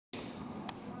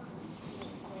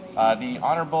The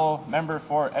Honourable Member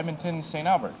for Edmonton St.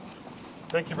 Albert.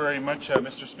 Thank you very much,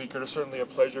 Mr. Speaker. It is certainly a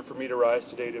pleasure for me to rise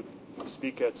today to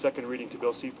speak at second reading to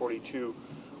Bill C-42,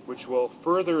 which will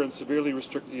further and severely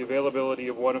restrict the availability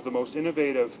of one of the most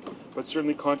innovative but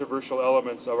certainly controversial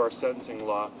elements of our sentencing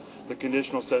law, the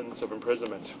conditional sentence of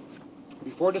imprisonment.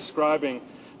 Before describing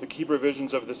the key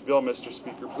provisions of this bill, Mr.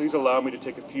 Speaker, please allow me to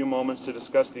take a few moments to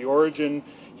discuss the origin,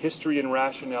 history, and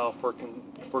rationale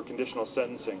for conditional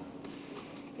sentencing.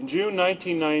 In June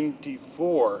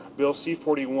 1994, Bill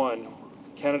C-41,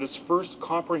 Canada's first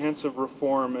comprehensive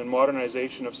reform and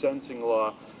modernization of sentencing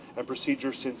law and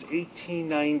procedure since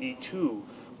 1892,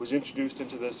 was introduced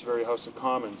into this very House of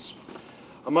Commons.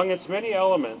 Among its many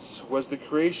elements was the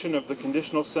creation of the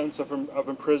conditional sentence of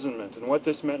imprisonment. And what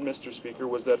this meant, Mr. Speaker,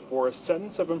 was that for a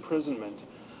sentence of imprisonment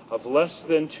of less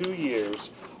than 2 years,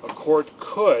 a court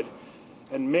could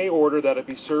and may order that it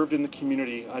be served in the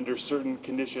community under certain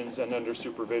conditions and under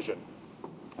supervision.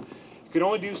 It can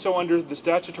only do so under the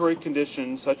statutory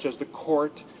conditions, such as the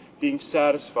court being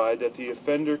satisfied that the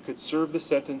offender could serve the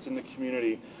sentence in the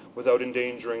community without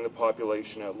endangering the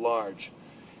population at large.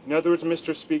 In other words,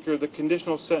 Mr. Speaker, the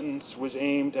conditional sentence was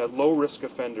aimed at low-risk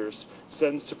offenders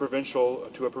sentenced to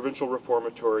a provincial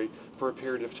reformatory for a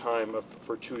period of time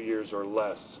for 2 years or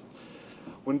less.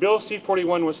 When Bill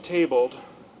C-41 was tabled,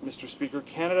 Mr. Speaker,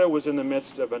 Canada was in the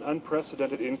midst of an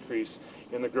unprecedented increase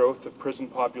in the growth of prison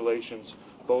populations,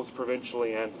 both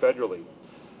provincially and federally.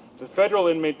 The federal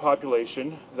inmate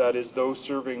population, that is those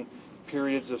serving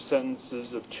periods of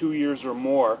sentences of 2 years or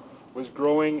more, was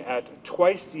growing at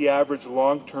twice the average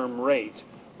long-term rate,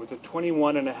 with a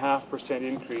 21.5%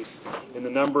 increase in the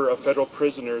number of federal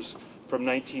prisoners from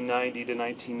 1990 to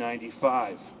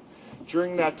 1995.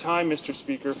 During that time, Mr.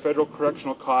 Speaker, federal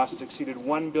correctional costs exceeded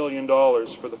 $1 billion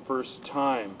for the first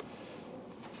time.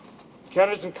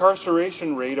 Canada's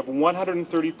incarceration rate of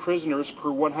 130 prisoners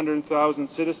per 100,000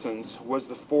 citizens was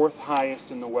the fourth highest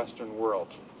in the Western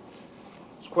world.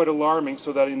 It's quite alarming,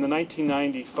 so that in the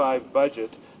 1995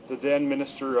 budget, the then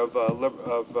Minister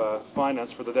of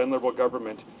Finance for the then Liberal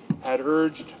government had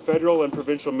urged federal and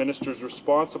provincial ministers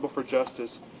responsible for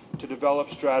justice to develop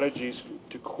strategies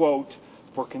to, quote,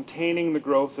 for containing the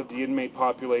growth of the inmate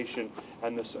population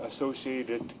and the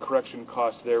associated correction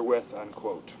costs therewith,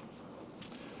 unquote.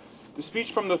 The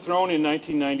speech from the throne in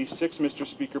 1996, Mr.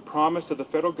 Speaker, promised that the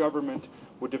federal government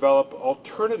would develop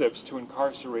alternatives to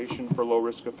incarceration for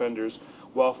low-risk offenders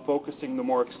while focusing the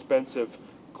more expensive,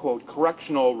 quote,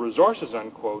 correctional resources,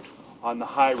 unquote, on the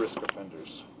high-risk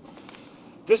offenders.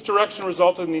 This direction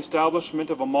resulted in the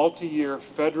establishment of a multi-year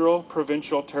federal,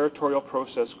 provincial, territorial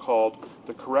process called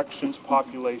the Corrections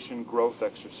Population Growth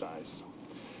Exercise.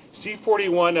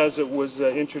 C-41, as it was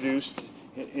introduced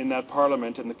in that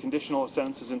Parliament, and the conditional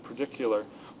sentences in particular,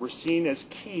 were seen as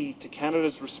key to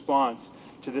Canada's response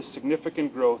to this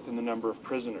significant growth in the number of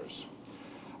prisoners.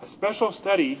 A special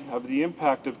study of the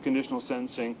impact of conditional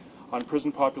sentencing on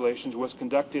prison populations was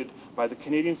conducted by the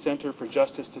Canadian Centre for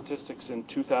Justice Statistics in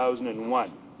 2001.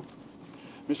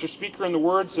 Mr. Speaker, in the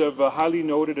words of highly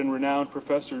noted and renowned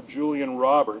Professor Julian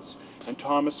Roberts and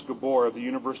Thomas Gabor of the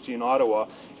University in Ottawa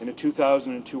in a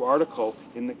 2002 article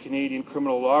in the Canadian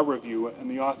Criminal Law Review, and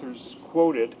the authors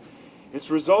quoted, its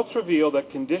results reveal that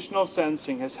conditional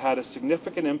sentencing has had a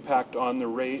significant impact on the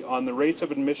rates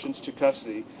of admissions to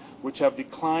custody, which have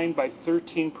declined by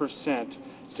 13%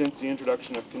 since the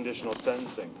introduction of conditional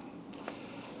sentencing.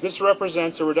 This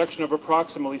represents a reduction of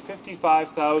approximately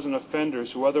 55,000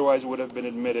 offenders who otherwise would have been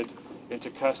admitted into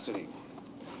custody.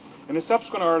 In a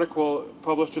subsequent article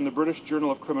published in the British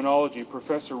Journal of Criminology,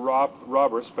 Professor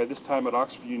Roberts, by this time at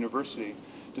Oxford University,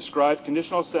 described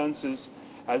conditional sentences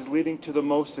as leading to the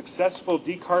most successful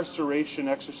decarceration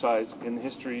exercise in the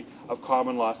history of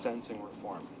common law sentencing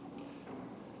reform.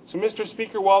 So, Mr.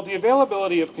 Speaker, while the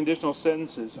availability of conditional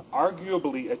sentences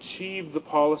arguably achieved the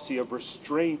policy of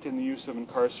restraint in the use of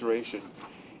incarceration,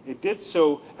 it did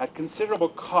so at considerable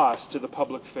cost to the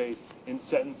public faith in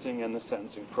sentencing and the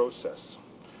sentencing process.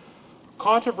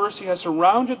 Controversy has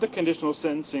surrounded the conditional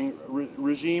sentencing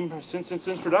regime since its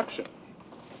introduction.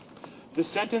 The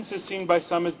sentence is seen by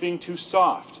some as being too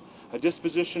soft, a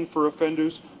disposition for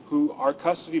offenders who are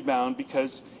custody-bound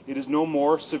because it is no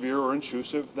more severe or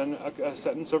intrusive than a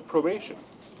sentence of probation.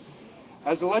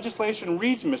 As the legislation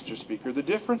reads, Mr. Speaker, the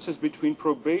differences between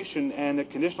probation and a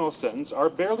conditional sentence are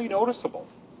barely noticeable.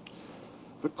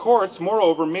 The courts,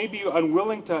 moreover, may be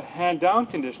unwilling to hand down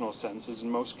conditional sentences in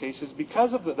most cases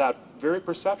because of that very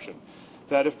perception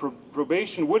that if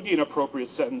probation would be an appropriate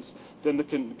sentence, then the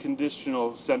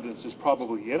conditional sentence is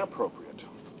probably inappropriate.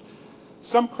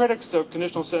 Some critics of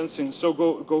conditional sentencing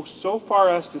go so far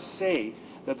as to say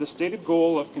that the stated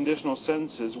goal of conditional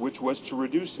sentences, which was to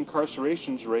reduce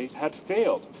incarceration rate, had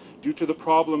failed due to the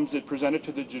problems it presented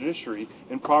to the judiciary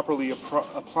in properly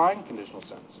applying conditional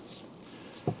sentences.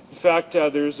 In fact,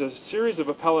 there's a series of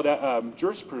appellate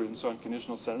jurisprudence on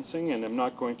conditional sentencing, and I'm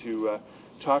not going to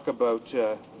talk about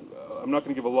I'm not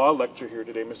going to give a law lecture here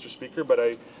today, Mr. Speaker, but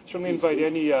I certainly invite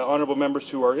any honourable members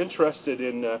who are interested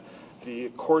in the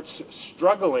courts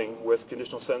struggling with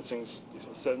conditional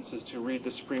sentences to read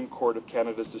the Supreme Court of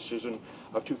Canada's decision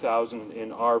of 2000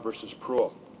 in R versus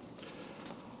Pruill.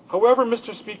 However,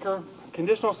 Mr. Speaker,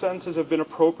 conditional sentences have been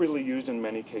appropriately used in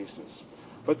many cases,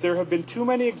 but there have been too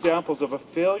many examples of a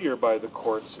failure by the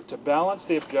courts to balance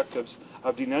the objectives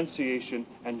of denunciation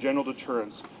and general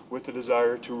deterrence with the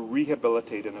desire to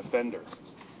rehabilitate an offender.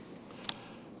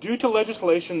 Due to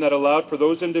legislation that allowed for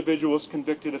those individuals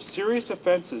convicted of serious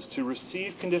offences to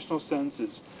receive conditional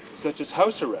sentences, such as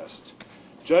house arrest,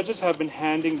 judges have been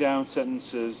handing down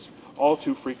sentences all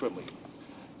too frequently.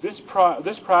 This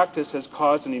practice has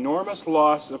caused an enormous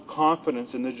loss of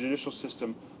confidence in the judicial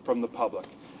system from the public.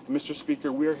 And Mr.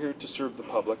 Speaker, we are here to serve the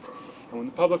public, and when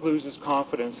the public loses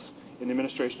confidence in the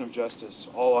administration of justice,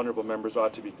 all honourable members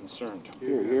ought to be concerned.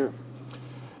 Hear, hear.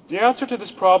 The answer to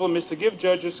this problem is to give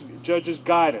judges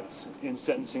guidance in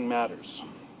sentencing matters.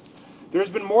 There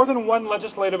has been more than one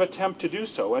legislative attempt to do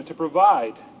so and to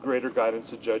provide greater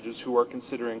guidance to judges who are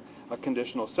considering a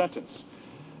conditional sentence.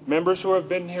 Members who have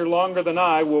been here longer than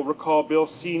I will recall Bill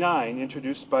C-9,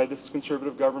 introduced by this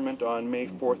Conservative government on May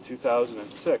 4th,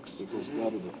 2006,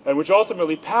 and which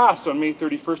ultimately passed on May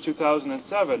 31st,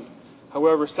 2007.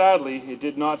 However, sadly, it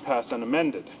did not pass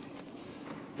unamended.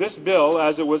 This bill,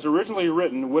 as it was originally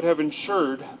written, would have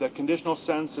ensured that conditional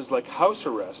sentences like house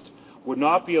arrest would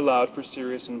not be allowed for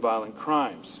serious and violent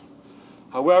crimes.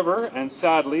 However, and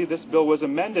sadly, this bill was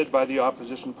amended by the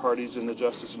opposition parties in the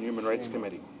Justice and Human Rights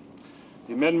Committee.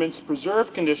 The amendments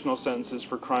preserved conditional sentences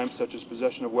for crimes such as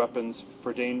possession of weapons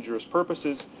for dangerous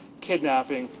purposes,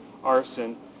 kidnapping,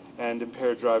 arson, and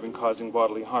impaired driving causing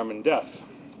bodily harm and death.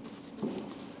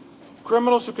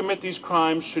 Criminals who commit these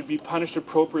crimes should be punished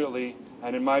appropriately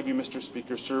and, in my view, Mr.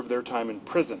 Speaker, serve their time in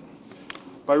prison.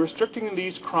 By restricting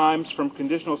these crimes from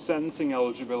conditional sentencing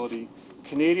eligibility,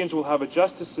 Canadians will have a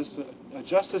justice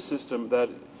system that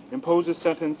imposes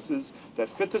sentences that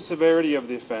fit the severity of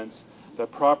the offence,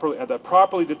 that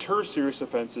properly deters serious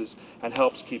offences, and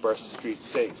helps keep our streets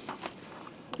safe.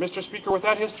 Mr. Speaker, with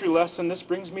that history lesson, this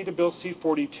brings me to Bill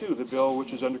C-42, the bill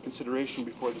which is under consideration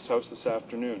before this House this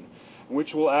afternoon,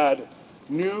 which will add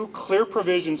new, clear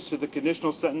provisions to the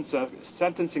conditional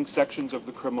sentencing sections of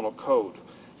the Criminal Code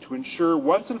to ensure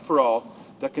once and for all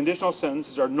that conditional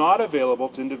sentences are not available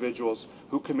to individuals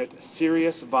who commit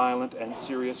serious, violent, and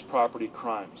serious property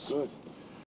crimes. Good.